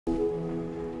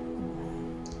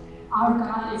Our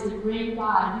God is a great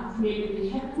God who created the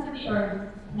heavens and the earth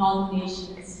and all the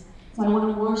nations. So I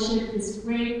want to worship this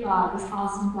great God, this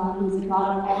awesome God who is the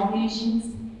God of all nations,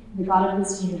 and the God of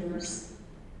this universe.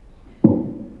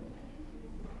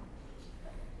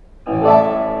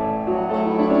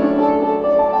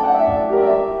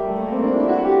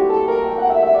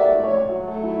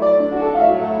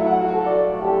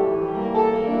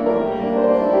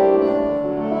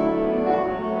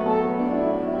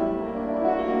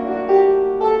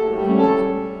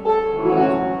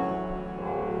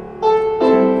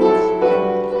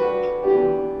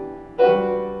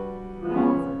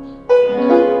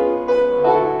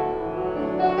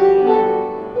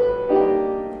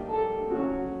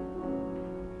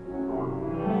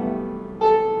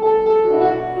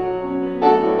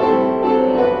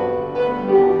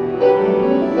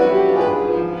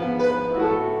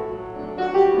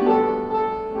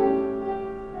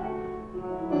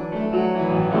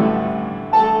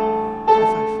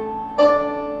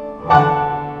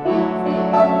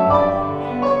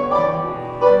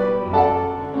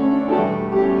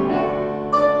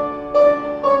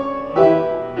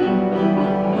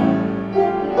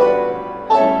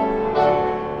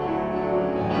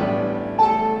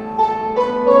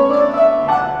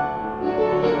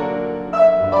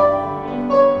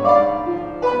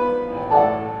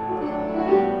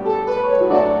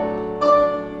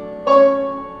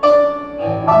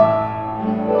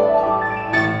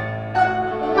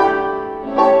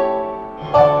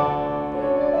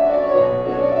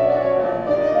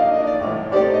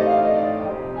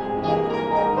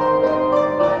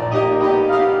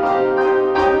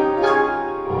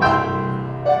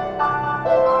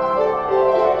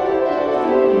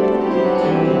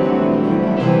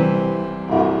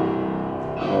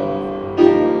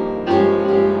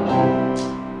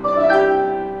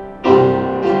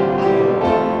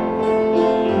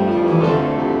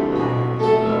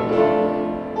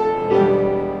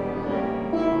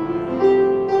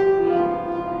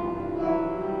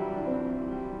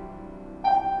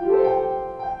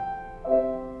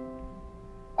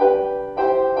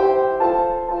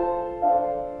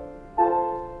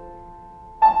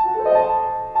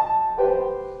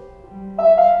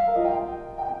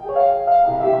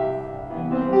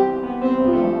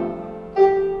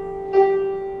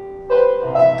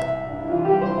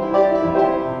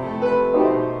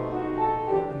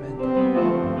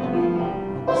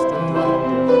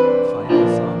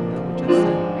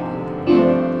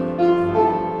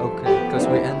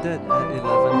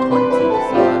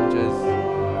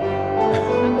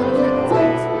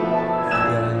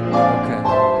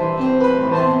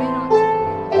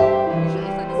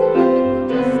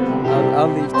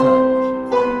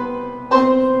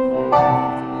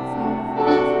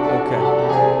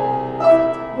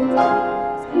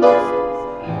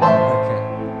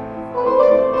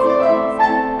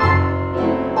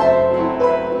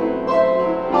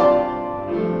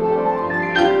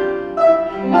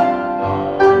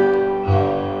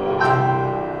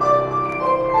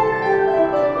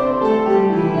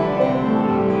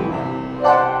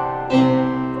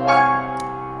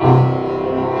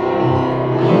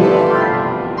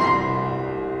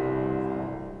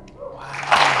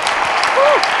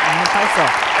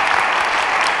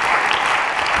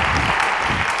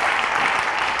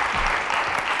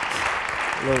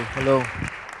 Hello.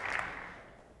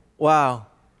 Wow.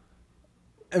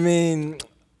 I mean,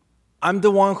 I'm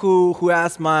the one who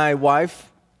asked my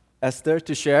wife, Esther,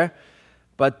 to share,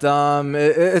 but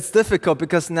it's difficult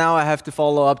because now I have to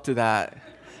follow up to that.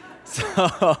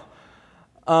 So,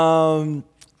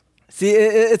 see,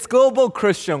 it's Global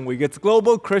Christian Week. It's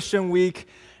Global Christian Week,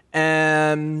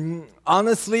 and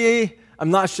honestly,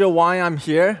 I'm not sure why I'm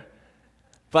here.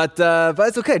 But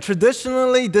it's okay.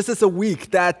 Traditionally, this is a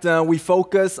week that we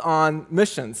focus on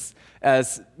missions,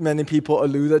 as many people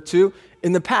alluded to.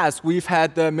 In the past, we've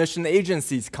had the mission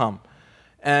agencies come.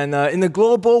 And in the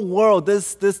global world,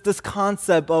 this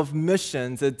concept of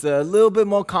missions, it's a little bit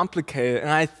more complicated.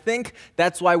 And I think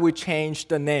that's why we changed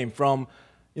the name from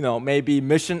maybe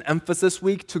Mission Emphasis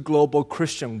Week to Global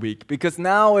Christian Week, because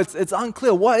now it's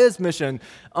unclear what is mission.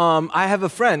 I have a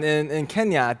friend in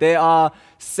Kenya. They are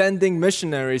sending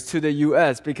missionaries to the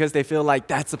U.S. because they feel like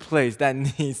that's a place that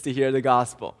needs to hear the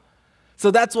gospel.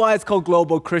 So that's why it's called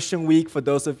Global Christian Week, for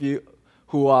those of you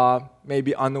who are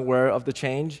maybe unaware of the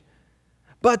change.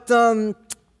 But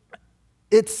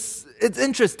it's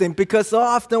interesting because so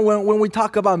often when we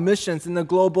talk about missions in the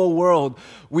global world,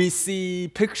 we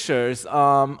see pictures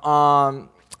about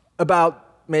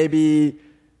maybe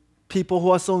people who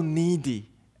are so needy.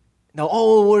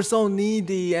 We're so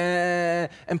needy,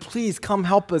 and please come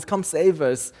help us, come save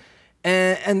us.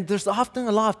 And there's often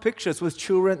a lot of pictures with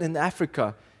children in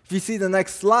Africa. If you see the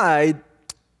next slide,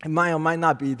 it might or might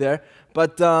not be there.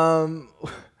 But, no,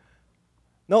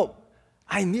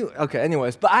 I knew. Okay,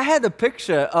 anyways. But I had a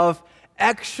picture of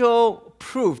actual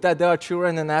proof that there are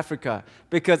children in Africa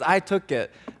because I took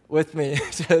it with me.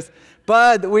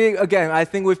 But I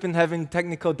think we've been having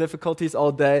technical difficulties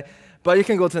all day. But you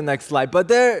can go to the next slide.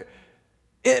 But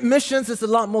missions is a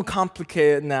lot more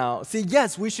complicated now. See,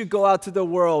 yes, we should go out to the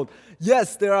world.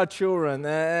 Yes, there are children.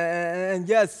 And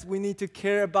yes, we need to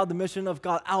care about the mission of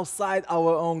God outside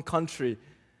our own country.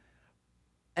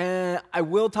 And I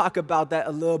will talk about that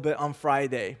a little bit on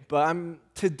Friday. But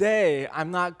today,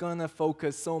 I'm not going to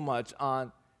focus so much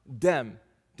on them,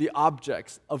 the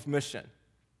objects of mission.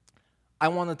 I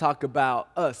want to talk about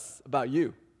us, about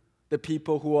you, the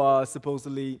people who are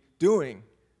supposedly doing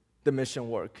the mission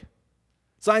work.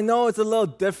 So I know it's a little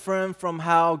different from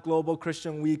how Global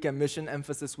Christian Week and Mission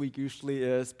Emphasis Week usually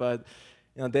is, but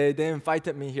they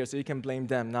invited me here, so you can blame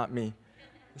them, not me.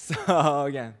 So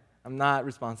again, I'm not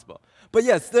responsible. But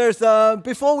yes,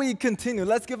 before we continue,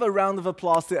 let's give a round of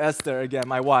applause to Esther again,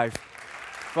 my wife,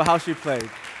 for how she played.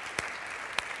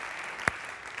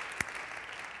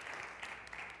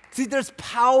 See, there's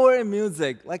power in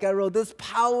music. Like I wrote, there's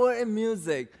power in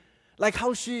music. Like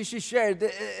how she shared,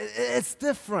 it's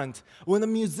different. When a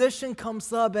musician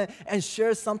comes up and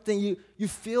shares something, you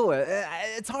feel it.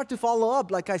 It's hard to follow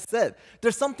up, like I said.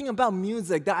 There's something about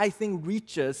music that I think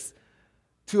reaches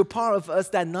to a part of us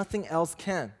that nothing else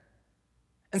can.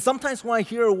 And sometimes when I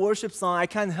hear a worship song, I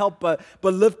can't help but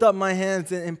lift up my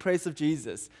hands in praise of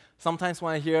Jesus. Sometimes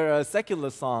when I hear a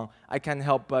secular song, I can't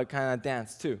help but kind of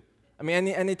dance too. I mean,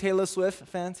 any Taylor Swift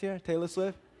fans here? Taylor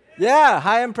Swift? Yeah,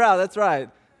 high and proud, that's right.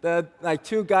 Like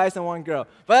 2 guys and 1 girl.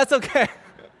 But that's okay.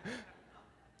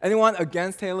 Anyone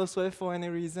against Taylor Swift for any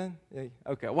reason? Yeah.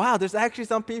 Okay. Wow, there's actually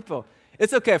some people.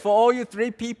 It's okay. For all you 3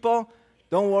 people,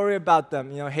 don't worry about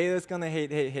them. Haters gonna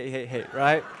hate,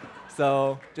 right?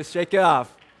 So just shake it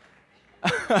off.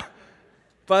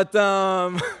 But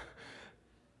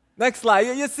next slide.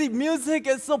 You see, music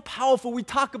is so powerful. We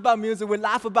talk about music. We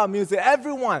laugh about music.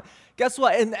 Everyone. Guess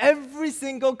what? In every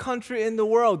single country in the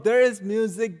world, there is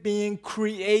music being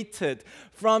created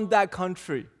from that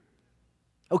country.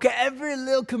 Okay, every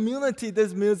little community,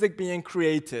 there's music being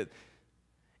created.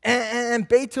 And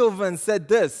Beethoven said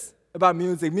this about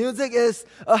music. Music is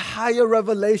a higher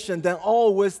revelation than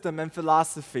all wisdom and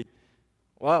philosophy.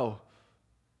 Wow.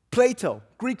 Plato,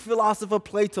 Greek philosopher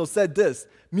Plato said this: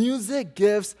 music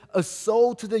gives a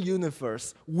soul to the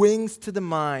universe, wings to the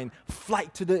mind,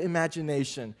 flight to the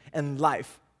imagination, and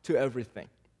life to everything.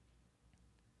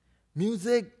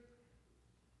 Music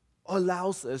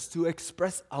allows us to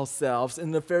express ourselves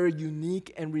in a very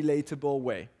unique and relatable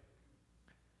way.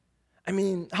 I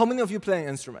mean, how many of you play an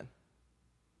instrument?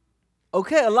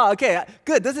 Okay, a lot. Okay,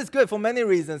 good. This is good for many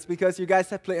reasons because you guys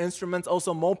have played instruments.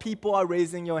 Also, more people are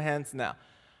raising your hands now.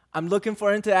 I'm looking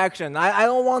for interaction. I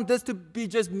don't want this to be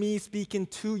just me speaking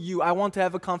to you. I want to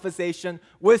have a conversation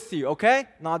with you, okay?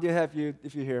 Nod your head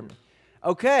if you hear me.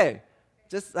 Okay,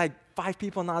 just like 5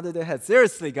 people nodded their heads.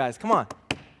 Seriously, guys, come on.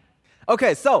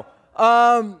 Okay, so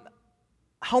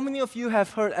how many of you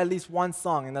have heard at least one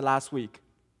song in the last week?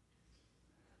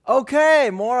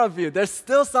 Okay, more of you. There's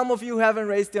still some of you who haven't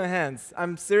raised your hands.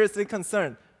 I'm seriously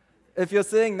concerned. If you're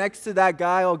sitting next to that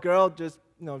guy or girl, just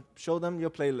show them your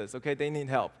playlist, okay? They need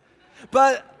help.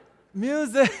 But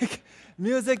music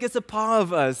is a part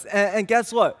of us. And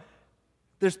guess what?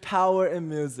 There's power in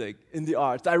music, in the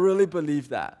arts. I really believe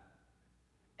that.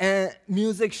 And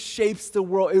music shapes the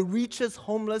world. It reaches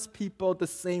homeless people the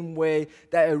same way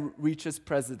that it reaches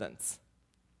presidents.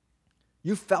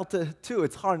 You felt it too.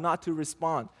 It's hard not to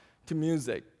respond to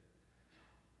music.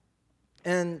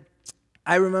 And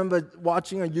I remember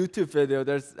watching a YouTube video.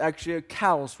 There's actually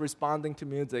cows responding to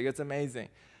music. It's amazing.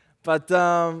 But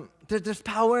there's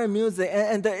power in music.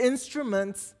 And the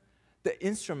instruments,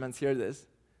 hear this,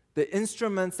 the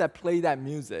instruments that play that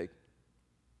music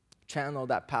channel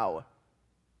that power.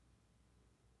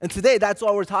 And today, that's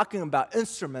what we're talking about,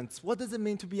 instruments. What does it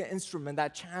mean to be an instrument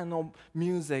that channel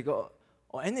music or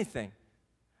anything?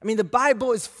 I mean, the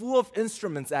Bible is full of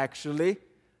instruments, actually.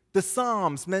 The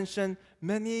Psalms mention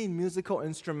many musical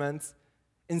instruments.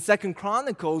 In 2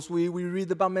 Chronicles, we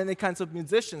read about many kinds of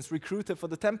musicians recruited for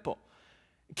the temple.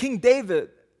 King David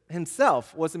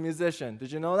himself was a musician.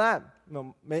 Did you know that?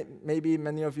 No, maybe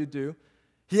many of you do.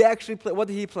 He actually played, what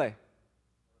did he play?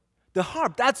 The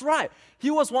harp, that's right. He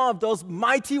was one of those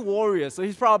mighty warriors. So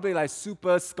he's probably like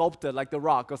super sculpted, like The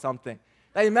Rock or something.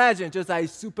 Like imagine just like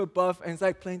super buff and he's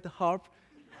like playing the harp.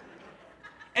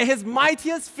 And his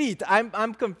mightiest feat,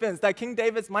 I'm convinced that King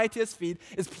David's mightiest feat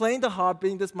is playing the harp,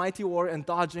 being this mighty warrior, and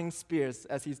dodging spears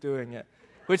as he's doing it,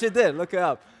 which he did. Look it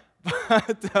up.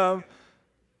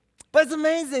 But it's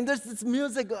amazing. There's this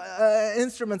music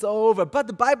instruments all over. But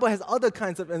the Bible has other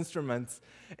kinds of instruments.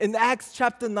 In Acts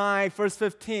chapter 9, verse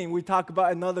 15, we talk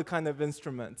about another kind of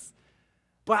instruments.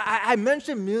 But I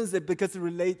mention music because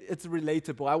it's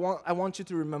relatable. I want you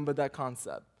to remember that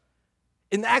concept.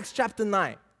 In Acts chapter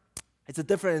 9, it's a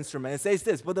different instrument. It says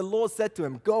this, but the Lord said to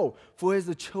him, go, for he is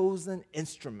a chosen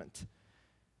instrument.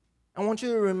 I want you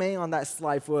to remain on that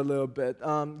slide for a little bit.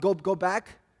 Go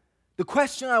back. The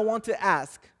question I want to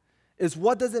ask is,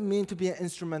 what does it mean to be an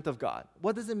instrument of God?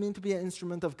 What does it mean to be an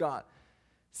instrument of God?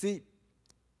 See,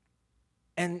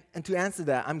 and to answer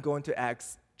that, I'm going to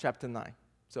Acts chapter 9.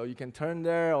 So you can turn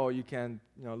there or you can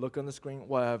look on the screen,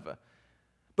 whatever.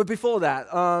 But before that,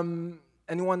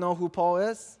 anyone know who Paul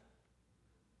is?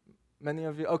 Many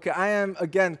of you? Okay, I am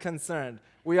again concerned.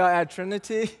 We are at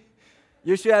Trinity.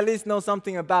 You should at least know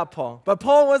something about Paul. But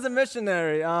Paul was a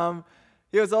missionary.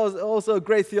 He was also a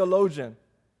great theologian.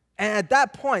 And at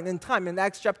that point in time, in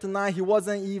Acts chapter 9, he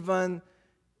wasn't even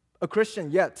a Christian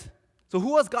yet. So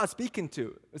who was God speaking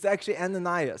to? It's actually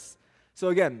Ananias. So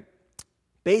again,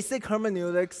 basic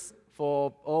hermeneutics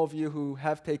for all of you who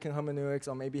have taken hermeneutics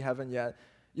or maybe haven't yet.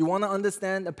 You want to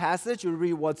understand a passage, you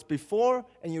read what's before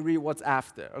and you read what's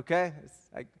after, okay? It's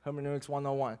like hermeneutics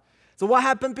 101. So what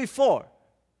happened before?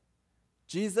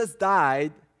 Jesus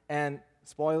died and,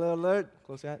 spoiler alert,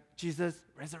 close your eye, Jesus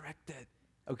resurrected,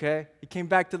 okay? He came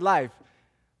back to life.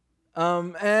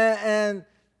 And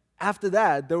after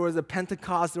that, there was a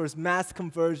Pentecost, there was mass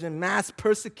conversion, mass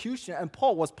persecution, and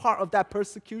Paul was part of that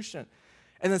persecution.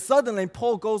 And then suddenly,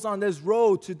 Paul goes on this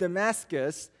road to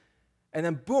Damascus, and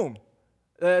then boom,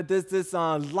 this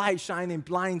light shining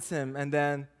blinds him, and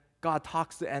then God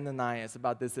talks to Ananias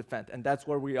about this event, and that's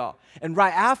where we are. And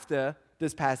right after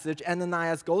this passage,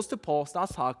 Ananias goes to Paul,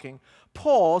 starts talking.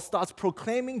 Paul starts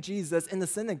proclaiming Jesus in the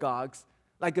synagogues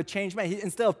like a changed man.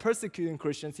 Instead of persecuting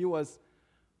Christians, he was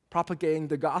propagating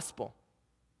the gospel.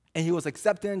 And he was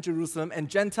accepted in Jerusalem, and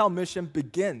Gentile mission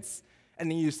begins. And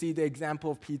then you see the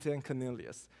example of Peter and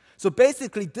Cornelius. So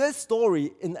basically, this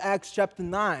story in Acts chapter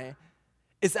 9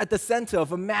 is at the center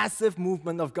of a massive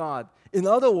movement of God. In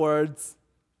other words,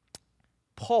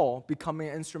 Paul becoming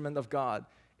an instrument of God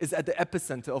is at the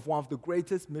epicenter of one of the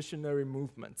greatest missionary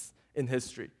movements in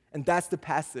history. And that's the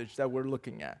passage that we're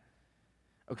looking at.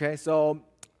 Okay, so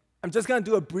I'm just going to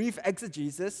do a brief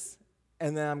exegesis,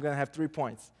 and then I'm going to have 3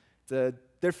 points. It's a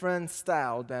different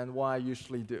style than what I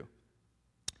usually do.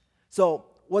 So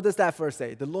what does that verse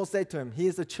say? The Lord said to him, he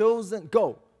is a chosen,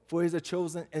 go, for he is a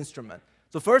chosen instrument.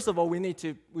 So first of all, we need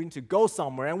to go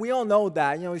somewhere, and we all know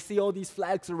that. We see all these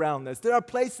flags around us. There are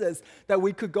places that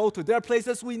we could go to. There are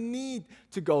places we need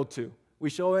to go to. We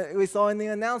saw in the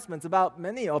announcements about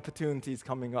many opportunities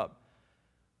coming up.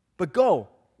 But go.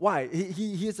 Why?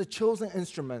 He is a chosen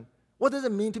instrument. What does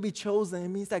it mean to be chosen? It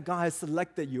means that God has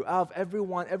selected you. Out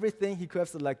of everything he could have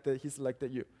selected, he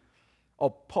selected you.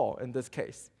 Or Paul in this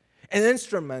case. An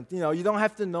instrument, you don't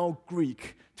have to know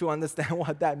Greek to understand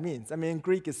what that means. I mean,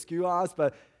 Greek is skuos,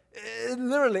 but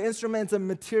literally, instrument is a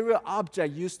material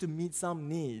object used to meet some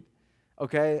need,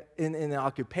 okay, in an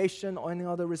occupation or any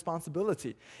other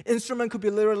responsibility. Instrument could be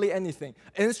literally anything.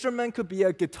 Instrument could be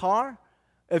a guitar,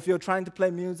 if you're trying to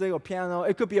play music or piano.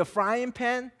 It could be a frying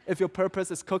pan, if your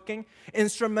purpose is cooking.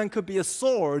 Instrument could be a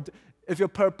sword, if your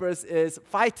purpose is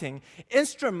fighting.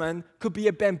 Instrument could be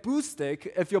a bamboo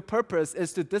stick if your purpose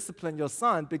is to discipline your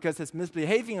son because he's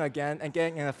misbehaving again and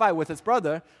getting in a fight with his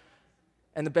brother,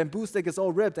 and the bamboo stick is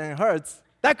all ripped and it hurts.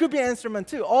 That could be an instrument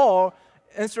too. Or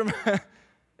instrument,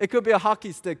 it could be a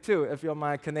hockey stick too if you're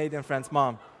my Canadian friend's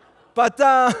mom. But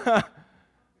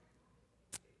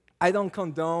I don't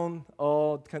condone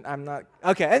all, I'm not,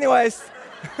 okay, anyways.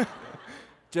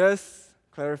 Just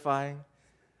clarifying.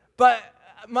 But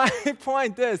my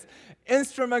point is,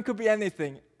 instrument could be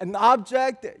anything. An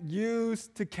object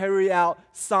used to carry out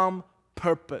some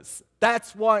purpose.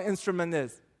 That's what an instrument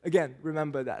is. Again,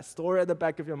 remember that. Store it at the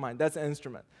back of your mind. That's an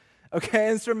instrument. Okay,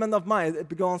 instrument of mine, it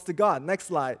belongs to God. Next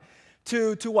slide.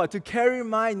 To what? To carry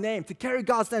my name, to carry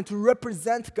God's name, to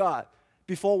represent God.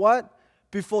 Before what?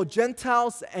 Before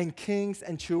Gentiles and kings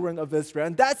and children of Israel.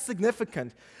 And that's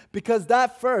significant because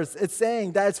that verse, it's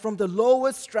saying that it's from the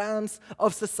lowest strands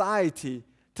of society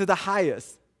to the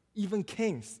highest, even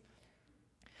kings.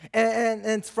 And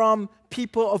it's from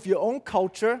people of your own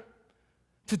culture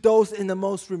to those in the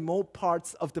most remote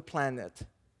parts of the planet.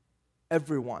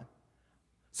 Everyone.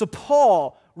 So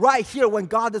Paul, right here, when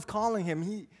God is calling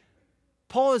him,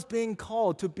 Paul is being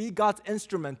called to be God's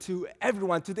instrument to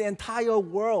everyone, to the entire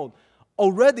world.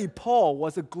 Already, Paul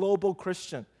was a global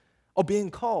Christian, or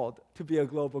being called to be a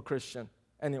global Christian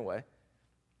anyway.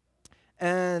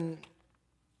 And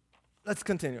let's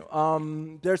continue.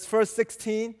 There's verse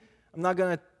 16. I'm not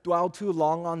going to dwell too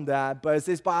long on that, but it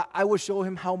says, but I will show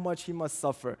him how much he must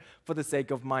suffer for the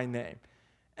sake of my name.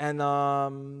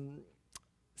 And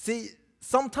see,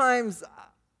 sometimes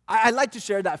I like to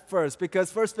share that first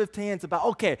because verse 15 is about,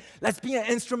 okay, let's be an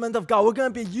instrument of God. We're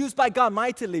going to be used by God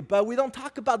mightily, but we don't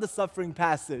talk about the suffering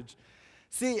passage.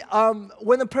 See,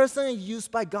 when a person is used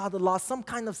by God a lot, some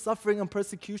kind of suffering and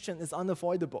persecution is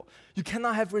unavoidable. You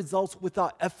cannot have results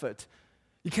without effort.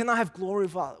 You cannot have glory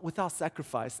without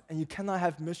sacrifice, and you cannot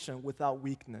have mission without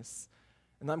weakness.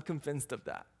 And I'm convinced of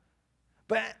that.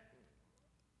 But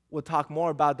we'll talk more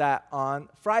about that on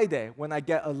Friday when I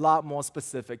get a lot more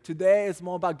specific. Today is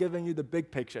more about giving you the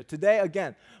big picture. Today,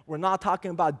 again, we're not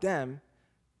talking about them,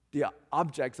 the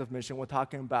objects of mission. We're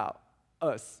talking about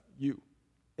us, you,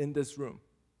 in this room,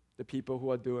 the people who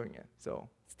are doing it. So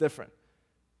it's different.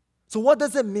 So what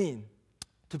does it mean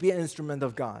to be an instrument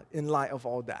of God in light of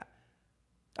all that?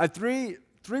 I have three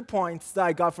points that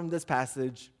I got from this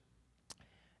passage,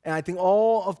 and I think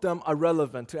all of them are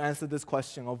relevant to answer this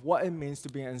question of what it means to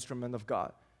be an instrument of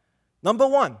God. Number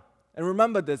one, and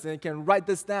remember this, and you can write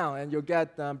this down, and you'll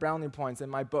get brownie points in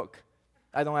my book.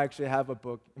 I don't actually have a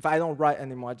book. In fact, I don't write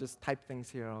anymore. I just type things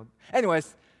here.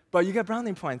 Anyways, but you get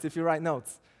brownie points if you write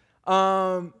notes.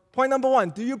 Point number one,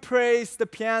 do you praise the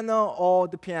piano or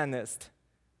the pianist?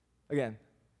 Again,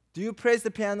 do you praise the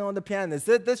piano or the pianist?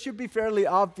 This should be fairly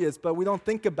obvious, but we don't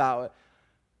think about it.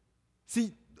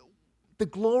 See, the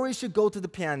glory should go to the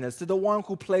pianist, to the one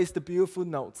who plays the beautiful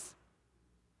notes.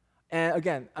 And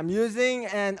again, I'm using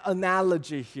an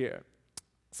analogy here.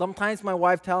 Sometimes my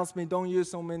wife tells me, don't use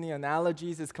so many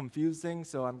analogies, it's confusing,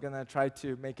 so I'm going to try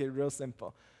to make it real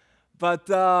simple. But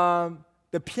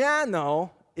the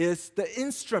piano is the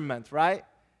instrument, right?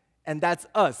 And that's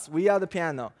us. We are the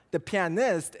piano. The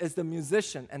pianist is the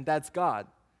musician, and that's God.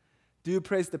 Do you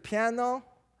praise the piano,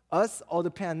 us, or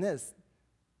the pianist?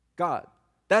 God.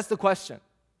 That's the question.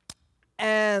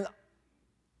 And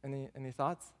any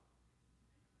thoughts?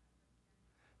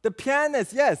 The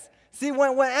pianist, yes. See,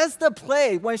 when Esther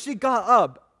played, when she got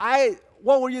up,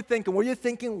 what were you thinking? Were you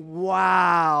thinking,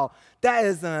 wow, that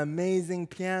is an amazing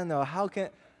piano.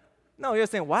 No, you're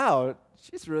saying, wow,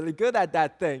 she's really good at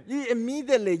that thing.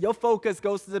 Immediately, your focus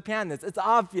goes to the pianist. It's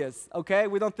obvious, okay?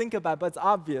 We don't think about it, but it's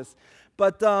obvious.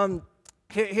 But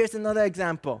here's another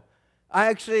example. I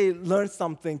actually learned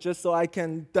something just so I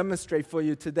can demonstrate for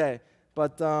you today.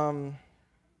 But,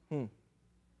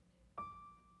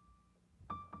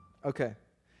 okay.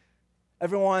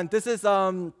 Everyone, this is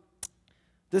a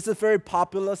very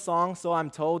popular song, so I'm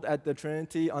told, at the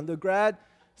Trinity undergrad.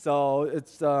 So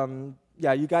it's,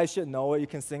 yeah, you guys should know it. You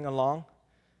can sing along.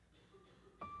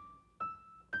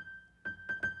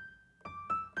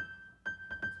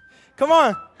 Come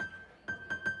on.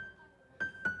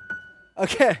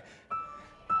 Okay.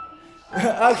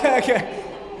 Okay.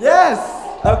 Yes.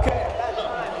 Okay.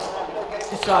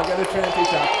 Shot at the Trinity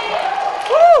shot.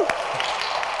 Woo!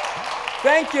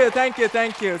 Thank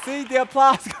you. See, the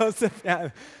applause goes to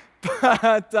piano.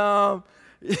 But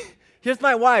here's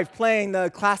my wife playing the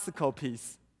classical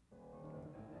piece.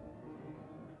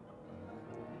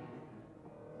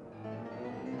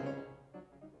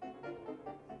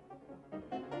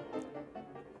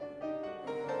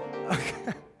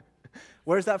 Okay.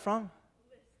 Where's that from?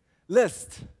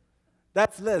 Liszt.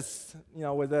 That's Liszt,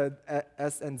 with a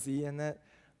S and Z in it.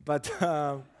 But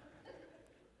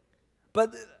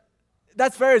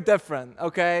that's very different,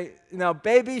 okay?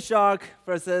 Baby Shark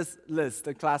versus Liszt,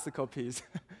 the classical piece.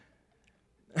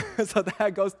 So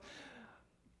that goes.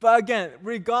 But again,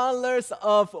 regardless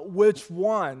of which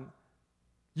one,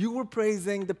 you were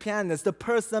praising the pianist, the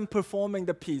person performing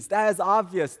the piece. That is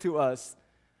obvious to us.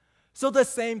 So the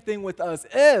same thing with us.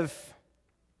 If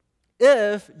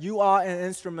you are an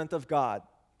instrument of God,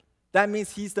 that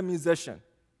means He's the musician.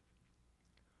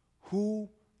 Who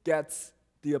gets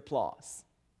the applause?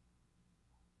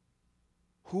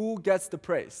 Who gets the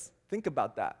praise? Think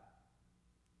about that.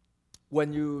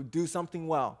 When you do something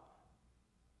well,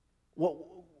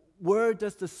 where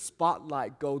does the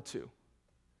spotlight go to?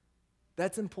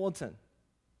 That's important.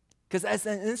 Because as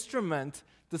an instrument,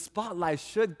 the spotlight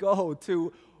should go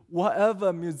to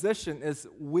whatever musician is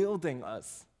wielding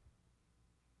us.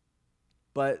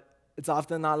 But it's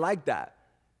often not like that.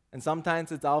 And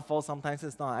sometimes it's our fault, sometimes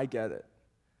it's not. I get it.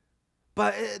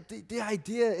 But the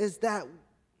idea is that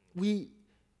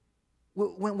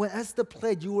when Esther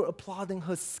played, you were applauding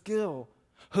her skill,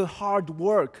 her hard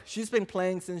work. She's been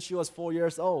playing since she was 4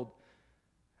 years old.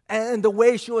 And the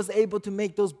way she was able to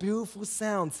make those beautiful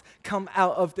sounds come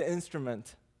out of the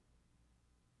instrument.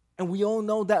 And we all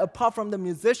know that apart from the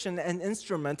musician, an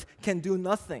instrument can do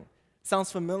nothing.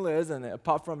 Sounds familiar, isn't it?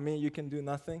 Apart from me, you can do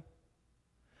nothing.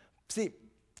 See,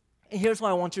 here's what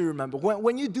I want you to remember.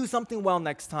 When you do something well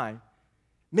next time,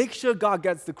 make sure God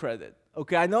gets the credit.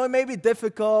 Okay, I know it may be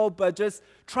difficult, but just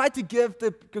try to give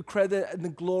the credit and the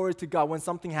glory to God when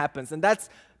something happens. And that's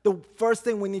the first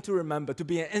thing we need to remember, to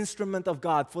be an instrument of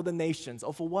God for the nations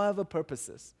or for whatever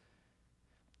purposes.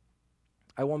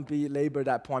 I won't belabor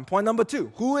that point. Point number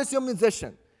 2, who is your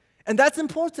musician? And that's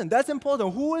important. That's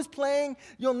important. Who is playing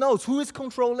your notes? Who is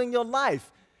controlling your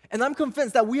life? And I'm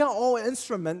convinced that we are all an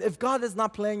instrument. If God is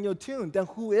not playing your tune, then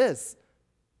who is?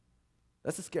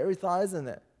 That's a scary thought, isn't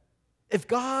it? If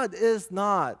God is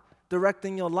not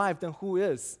directing your life, then who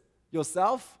is?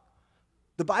 Yourself?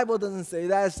 The Bible doesn't say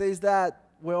that. It says that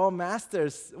we're all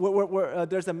masters.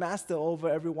 There's a master over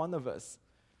every one of us.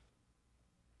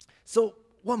 So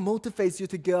what motivates you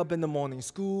to get up in the morning?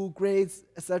 School, grades,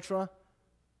 etc.?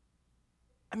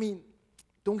 I mean,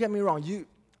 don't get me wrong.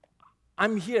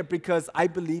 I'm here because I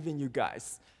believe in you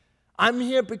guys. I'm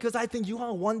here because I think you are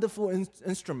a wonderful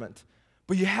instrument.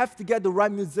 But you have to get the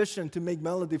right musician to make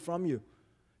melody from you.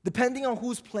 Depending on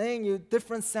who's playing you,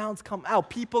 different sounds come out.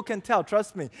 People can tell,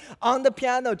 trust me. On the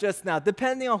piano just now,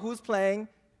 depending on who's playing,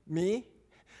 me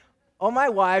or my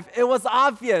wife, it was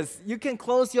obvious. You can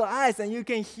close your eyes and you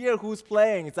can hear who's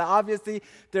playing. So obviously,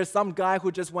 there's some guy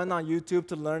who just went on YouTube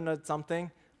to learn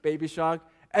something, Baby Shark.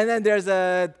 And then there's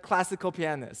a classical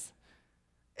pianist.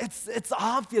 It's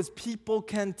obvious. People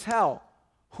can tell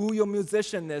who your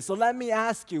musician is. So let me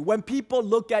ask you, when people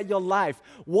look at your life,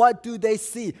 what do they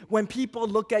see? When people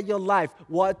look at your life,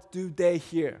 what do they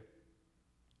hear?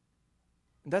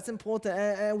 That's important,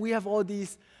 and we have all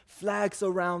these flags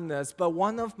around us, but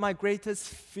one of my greatest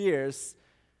fears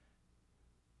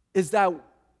is that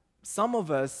some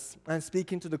of us, and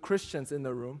speaking to the Christians in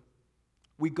the room,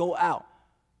 we go out,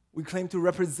 we claim to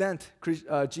represent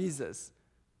Jesus,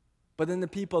 but then the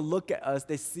people look at us,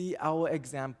 they see our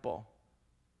example,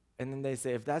 and then they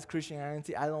say, if that's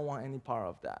Christianity, I don't want any part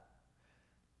of that.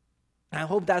 And I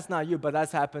hope that's not you, but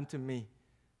that's happened to me.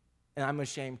 And I'm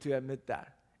ashamed to admit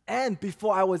that. And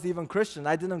before I was even Christian,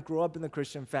 I didn't grow up in a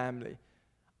Christian family.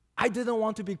 I didn't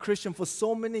want to be Christian for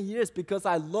so many years because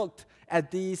I looked at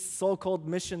these so-called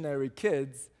missionary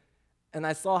kids and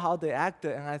I saw how they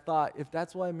acted, and I thought, if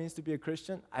that's what it means to be a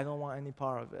Christian, I don't want any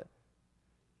part of it.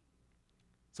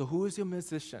 So who is your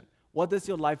musician? What does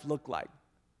your life look like?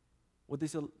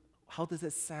 How does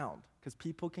it sound? Because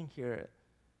people can hear it.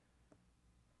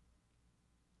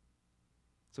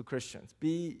 So Christians,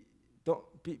 be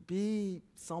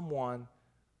someone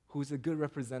who's a good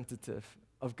representative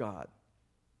of God.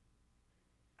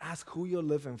 Ask who you're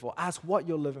living for. Ask what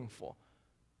you're living for.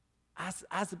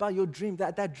 Ask about your dream,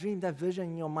 that dream, that vision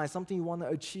in your mind, something you want to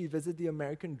achieve. Is it the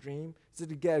American dream? Is it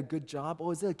to get a good job?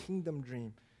 Or is it a kingdom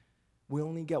dream? We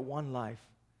only get one life.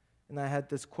 And I had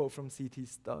this quote from C.T.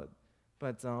 Studd.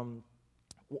 But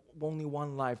only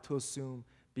one life too soon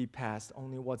be past.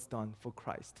 Only what's done for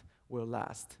Christ will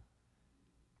last.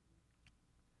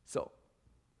 So,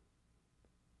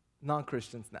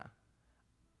 non-Christians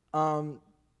now.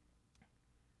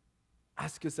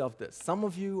 Ask yourself this. Some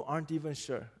of you aren't even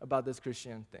sure about this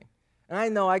Christian thing. And I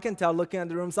know, I can tell looking at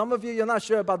the room, some of you, you're not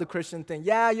sure about the Christian thing.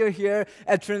 Yeah, you're here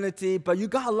at Trinity, but you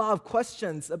got a lot of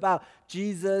questions about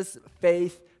Jesus,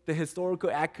 faith, the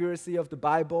historical accuracy of the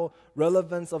Bible,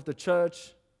 relevance of the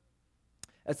church.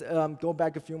 Go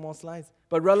back a few more slides.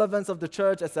 But relevance of the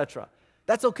church, etc.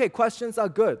 That's okay. Questions are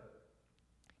good.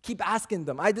 Keep asking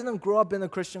them. I didn't grow up in a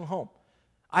Christian home.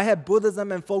 I had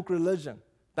Buddhism and folk religion.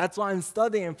 That's why I'm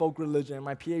studying folk religion in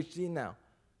my PhD now.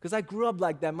 Because I grew up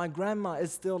like that. My grandma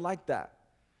is still like that.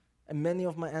 And many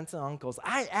of my aunts and uncles.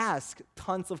 I ask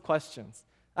tons of questions.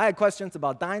 I had questions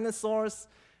about dinosaurs.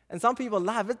 And some people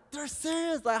laugh. They're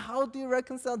serious. Like, how do you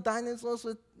reconcile dinosaurs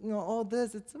with all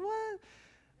this? It's what?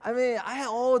 I mean, I had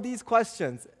all these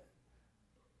questions.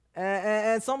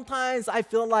 And sometimes I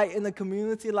feel like in a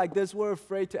community like this, we're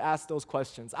afraid to ask those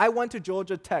questions. I went to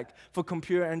Georgia Tech for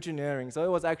computer engineering, so it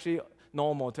was actually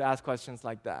normal to ask questions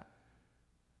like that.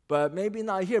 But maybe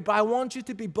not here. But I want you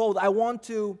to be bold. I want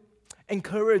to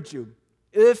encourage you.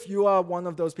 If you are one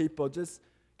of those people, just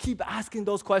keep asking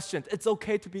those questions. It's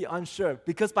okay to be unsure,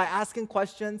 because by asking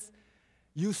questions,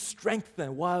 you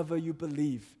strengthen whatever you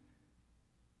believe.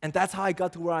 And that's how I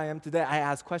got to where I am today. I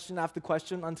asked question after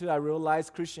question until I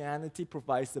realized Christianity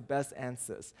provides the best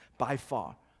answers by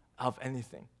far of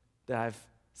anything that I've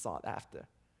sought after.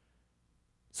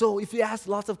 So if you ask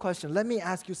lots of questions, let me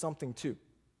ask you something too.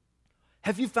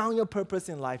 Have you found your purpose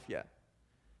in life yet?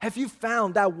 Have you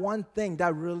found that one thing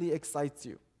that really excites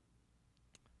you?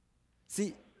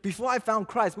 See, before I found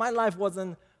Christ, my life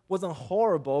wasn't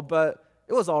horrible, but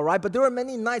it was all right. But there were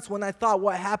many nights when I thought,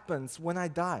 what happens when I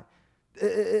die?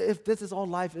 If this is all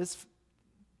life is,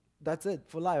 that's it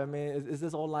for life. I mean, is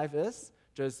this all life is?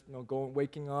 Just going,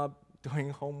 waking up, doing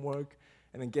homework,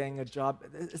 and then getting a job.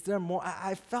 Is there more?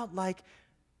 I felt like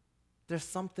there's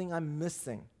something I'm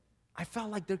missing. I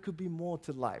felt like there could be more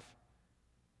to life.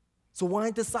 So when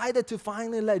I decided to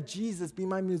finally let Jesus be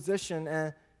my musician,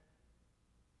 and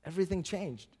everything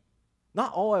changed.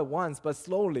 Not all at once, but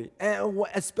slowly. And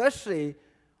especially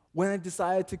when I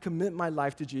decided to commit my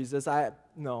life to Jesus, I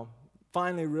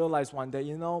finally realized one day,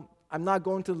 I'm not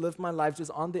going to live my life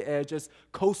just on the edge, just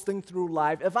coasting through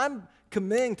life. If I'm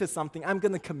committing to something, I'm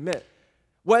going to commit.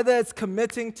 Whether it's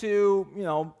committing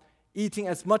to, eating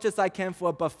as much as I can for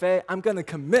a buffet, I'm going to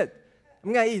commit.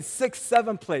 I'm going to eat 6,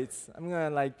 7 plates. I'm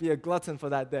going to be a glutton for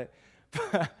that day.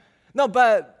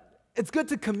 But it's good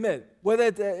to commit. Whether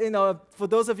it's, for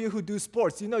those of you who do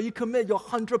sports, you commit your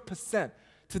 100%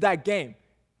 to that game.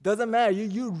 Doesn't matter.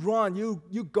 You run.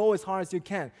 You go as hard as you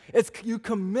can. You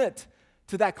commit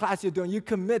to that class you're doing. You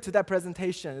commit to that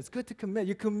presentation. It's good to commit.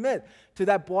 You commit to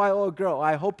that boy or girl.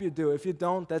 I hope you do. If you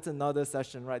don't, that's another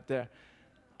session right there.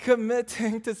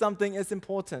 Committing to something is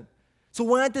important. So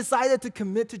when I decided to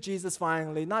commit to Jesus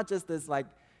finally, not just this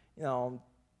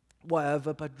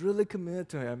whatever, but really committed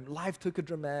to Him, life took a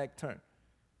dramatic turn.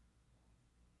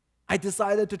 I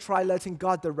decided to try letting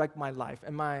God direct my life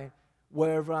and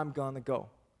wherever I'm going to go,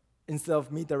 instead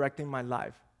of me directing my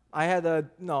life. I had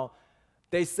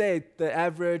they say the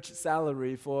average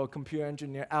salary for a computer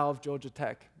engineer out of Georgia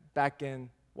Tech back in,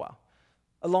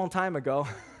 a long time ago,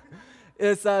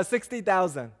 is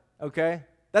 $60,000, okay?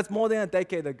 That's more than a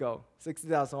decade ago,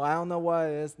 $60,000. I don't know what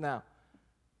it is now.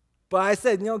 But I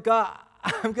said, God,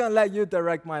 I'm going to let you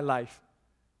direct my life.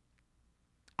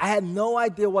 I had no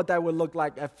idea what that would look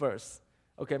like at first.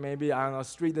 Okay, maybe, I don't know,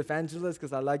 street evangelist,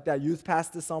 because I like that, youth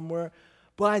pastor somewhere.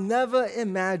 But I never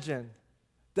imagined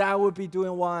that I would be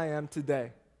doing what I am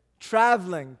today.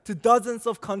 Traveling to dozens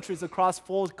of countries across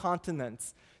 4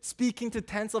 continents, speaking to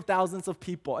tens of thousands of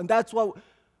people. And that's what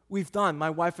we've done, my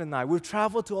wife and I. We've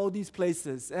traveled to all these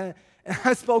places, and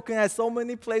I've spoken at so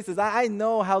many places. I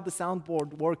know how the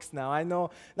soundboard works now. I know,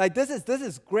 this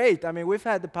is great. I mean, we've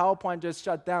had the PowerPoint just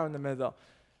shut down in the middle.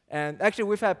 And actually,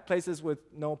 we've had places with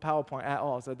no PowerPoint at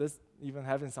all, so this, even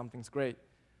having something's great.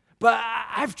 But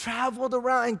I've traveled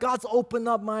around, and God's opened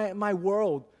up my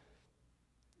world.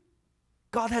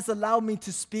 God has allowed me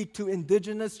to speak to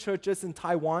indigenous churches in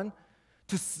Taiwan,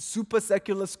 to super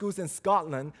secular schools in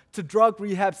Scotland, to drug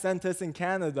rehab centers in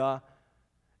Canada,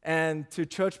 and to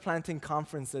church planting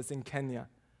conferences in Kenya.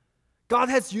 God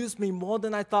has used me more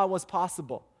than I thought was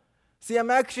possible. See,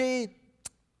 I'm actually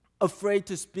afraid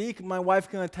to speak. My wife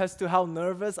can attest to how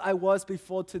nervous I was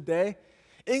before today.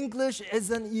 English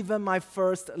isn't even my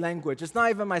first language. It's not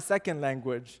even my second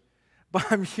language. But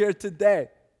I'm here today.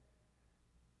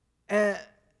 And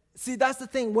see, that's the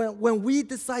thing. When we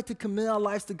decide to commit our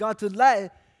lives to God, to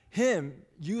let Him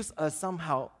use us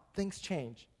somehow, things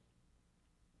change.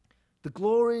 The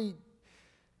glory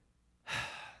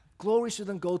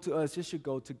shouldn't go to us, it should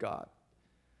go to God.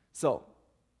 So,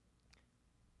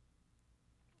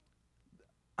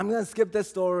 I'm going to skip this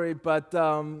story, but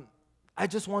I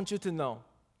just want you to know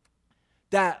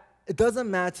that it doesn't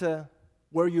matter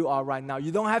where you are right now.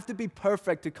 You don't have to be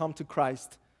perfect to come to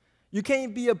Christ. You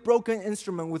can be a broken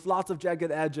instrument with lots of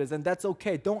jagged edges, and that's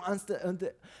okay. Don't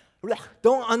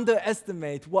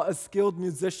underestimate what a skilled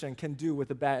musician can do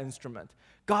with a bad instrument.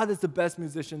 God is the best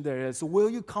musician there is. So will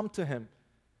you come to Him?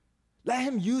 Let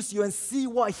Him use you and see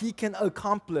what He can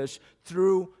accomplish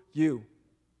through you.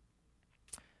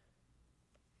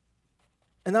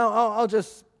 And now I'll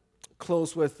just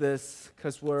close with this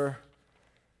because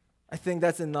I think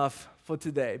that's enough for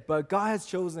today. But God has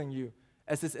chosen you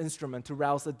as His instrument to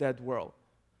rouse a dead world.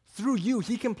 Through you,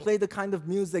 He can play the kind of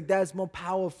music that is more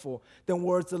powerful than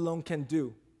words alone can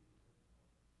do.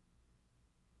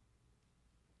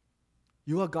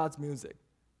 You are God's music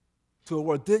to a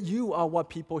world. You are what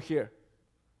people hear.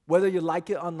 Whether you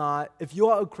like it or not, if you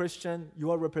are a Christian,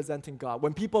 you are representing God.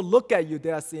 When people look at you,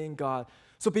 they are seeing God.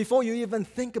 So before you even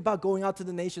think about going out to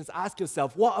the nations, ask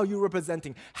yourself, what are you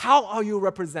representing? How are you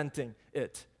representing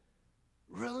it?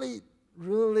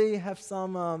 Really have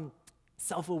some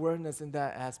self-awareness in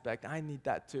that aspect. I need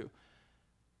that too.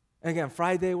 And again,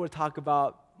 Friday we'll talk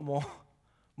about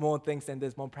more things than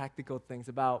this, more practical things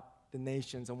about the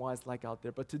nations and what it's like out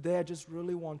there. But today I just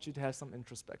really want you to have some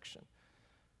introspection.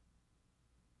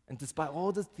 And despite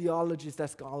all the theologies that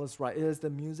scholars write, it is the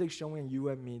music showing you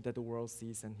and me that the world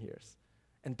sees and hears.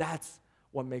 And that's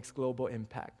what makes global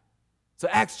impact. So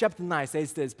Acts chapter 9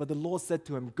 says this, but the Lord said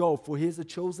to him, go, for he is a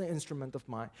chosen instrument of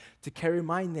mine to carry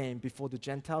my name before the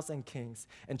Gentiles and kings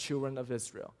and children of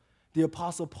Israel. The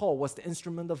Apostle Paul was the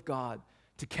instrument of God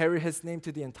to carry his name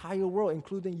to the entire world,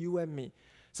 including you and me.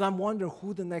 So I'm wondering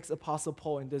who the next Apostle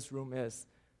Paul in this room is.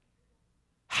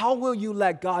 How will you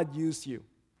let God use you?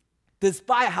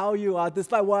 Despite how you are,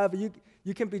 despite whatever,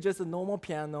 you can be just a normal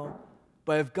piano,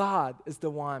 but if God is the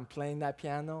one playing that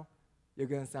piano, you're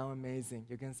going to sound amazing.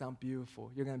 You're going to sound beautiful.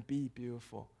 You're going to be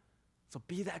beautiful. So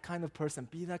be that kind of person.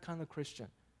 Be that kind of Christian.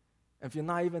 And if you're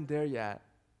not even there yet,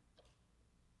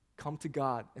 come to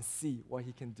God and see what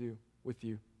he can do with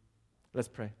you. Let's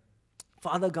pray.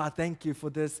 Father God, thank you for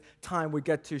this time we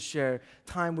get to share,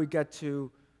 time we get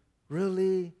to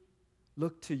really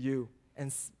look to you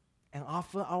and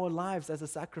offer our lives as a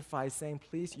sacrifice, saying,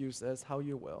 please use us how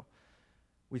you will.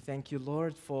 We thank you,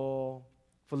 Lord, for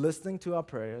listening to our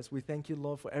prayers. We thank you,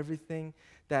 Lord, for everything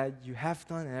that you have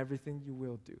done and everything you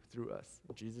will do through us.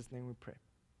 In Jesus' name we pray.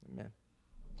 Amen.